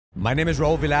My name is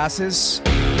Raul Villacis,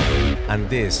 and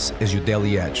this is your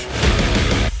Daily Edge.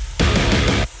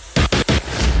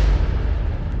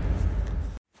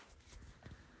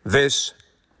 This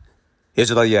is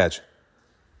the Daily Edge.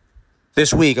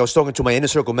 This week, I was talking to my Inner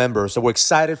Circle members that were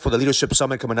excited for the Leadership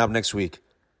Summit coming up next week.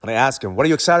 And I asked them, what are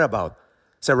you excited about? I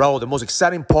said, Raul, the most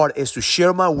exciting part is to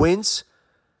share my wins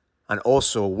and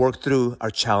also work through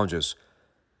our challenges.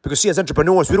 Because see, as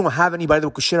entrepreneurs, we don't have anybody that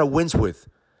we could share our wins with.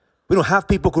 We don't have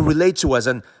people who relate to us.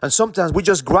 And sometimes we're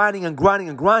just grinding.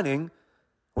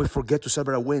 We forget to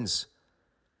celebrate our wins.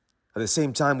 At the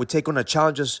same time, we take on our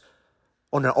challenges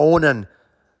on our own and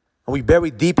we bury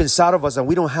deep inside of us and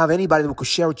we don't have anybody that we could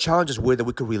share our challenges with that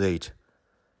we could relate.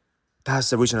 That's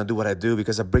the reason I do what I do,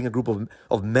 because I bring a group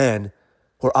of men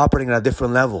who are operating at a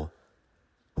different level,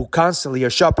 who constantly are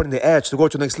sharpening the edge to go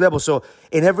to the next level. So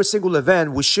in every single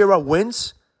event, we share our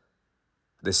wins.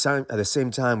 At the same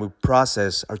time, we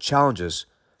process our challenges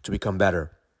to become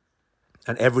better.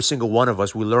 And every single one of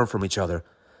us, we learn from each other.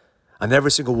 And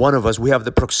every single one of us, we have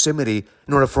the proximity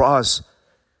in order for us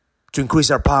to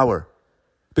increase our power.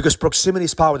 Because proximity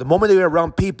is power. The moment that you're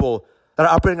around people that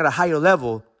are operating at a higher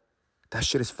level, that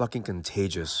shit is fucking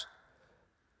contagious.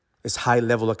 It's high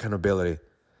level accountability.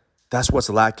 That's what's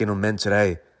lacking on men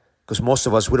today. Because most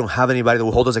of us, we don't have anybody that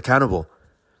will hold us accountable.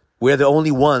 We're the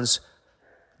only ones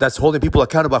that's holding people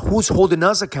accountable. Who's holding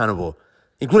us accountable?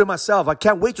 Including myself. I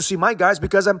can't wait to see my guys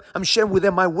because I'm sharing with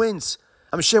them my wins.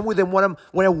 I'm sharing with them when I'm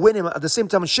winning. At the same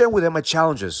time, I'm sharing with them my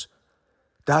challenges.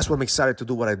 That's what I'm excited to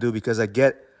do what I do, because I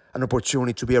get an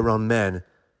opportunity to be around men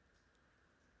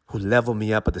who level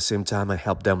me up at the same time I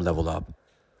help them level up.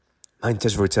 My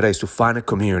intention for today is to find a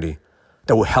community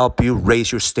that will help you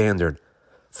raise your standard.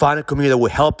 Find a community that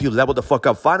will help you level the fuck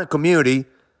up. Find a community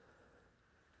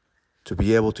to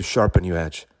be able to sharpen your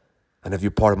edge. And if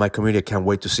you're part of my community, I can't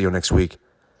wait to see you next week.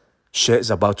 Shit is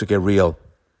about to get real.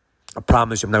 I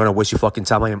promise you, I'm not going to waste your fucking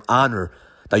time. I am honored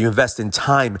that you invest in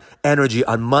time, energy,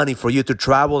 and money for you to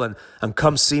travel and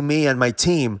come see me and my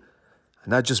team. And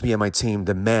not just me and my team,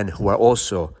 the men who are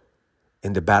also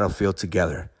in the battlefield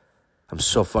together. I'm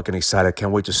so fucking excited. I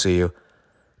can't wait to see you.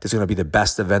 This is going to be the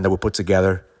best event that we put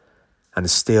together. And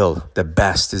still, the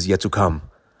best is yet to come.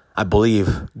 I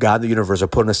believe God and the universe are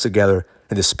putting us together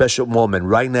in this special moment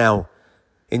right now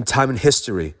in time and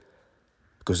history,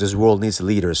 because this world needs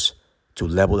leaders to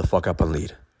level the fuck up and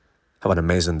lead. Have an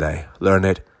amazing day. Learn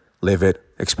it, live it,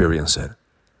 experience it.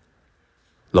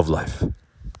 Love life.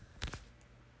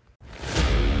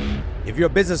 If you're a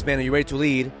businessman and you're ready to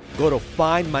lead, go to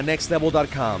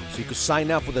findmynextlevel.com so you can sign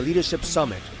up for the Leadership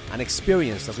Summit, an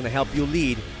experience that's going to help you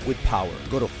lead with power.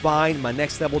 Go to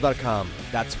findmynextlevel.com.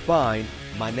 That's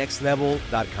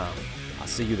findmynextlevel.com. I'll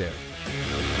see you there.